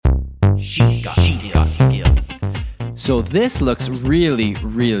She's got skills. So this looks really,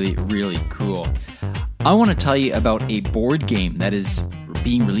 really, really cool. I want to tell you about a board game that is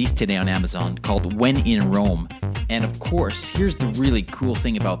being released today on Amazon called When in Rome. And of course, here's the really cool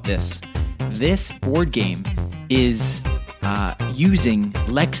thing about this. This board game is using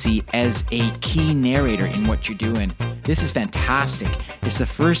Lexi as a key narrator in what you're doing. This is fantastic. It's the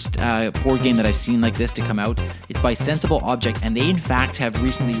first board game that I've seen like this to come out. It's by Sensible Object, and they in fact have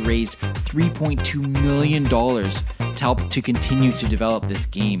recently raised $3.2 million to help to continue to develop this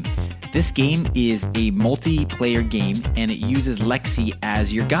game. This game is a multiplayer game, and it uses Lexi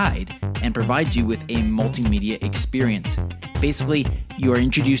as your guide and provides you with a multimedia experience. Basically, you are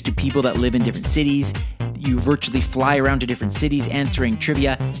introduced to people that live in different cities. You virtually fly around to different cities answering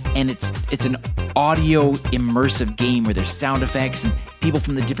trivia, and it's an audio immersive game where there's sound effects and people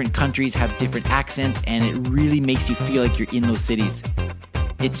from the different countries have different accents, and it really makes you feel like you're in those cities.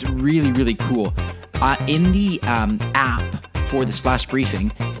 It's really, really cool. In the app for this flash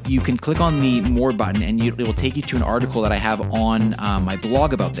briefing, you can click on the More button, and it will take you to an article that I have on my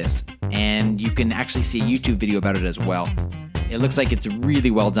blog about this, and you can actually see a YouTube video about it as well. It looks like it's really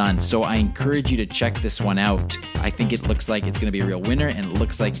well done, so I encourage you to check this one out. I think it looks like it's going to be a real winner, and it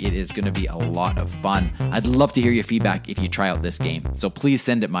looks like it is going to be a lot of fun. I'd love to hear your feedback if you try out this game, so please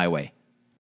send it my way.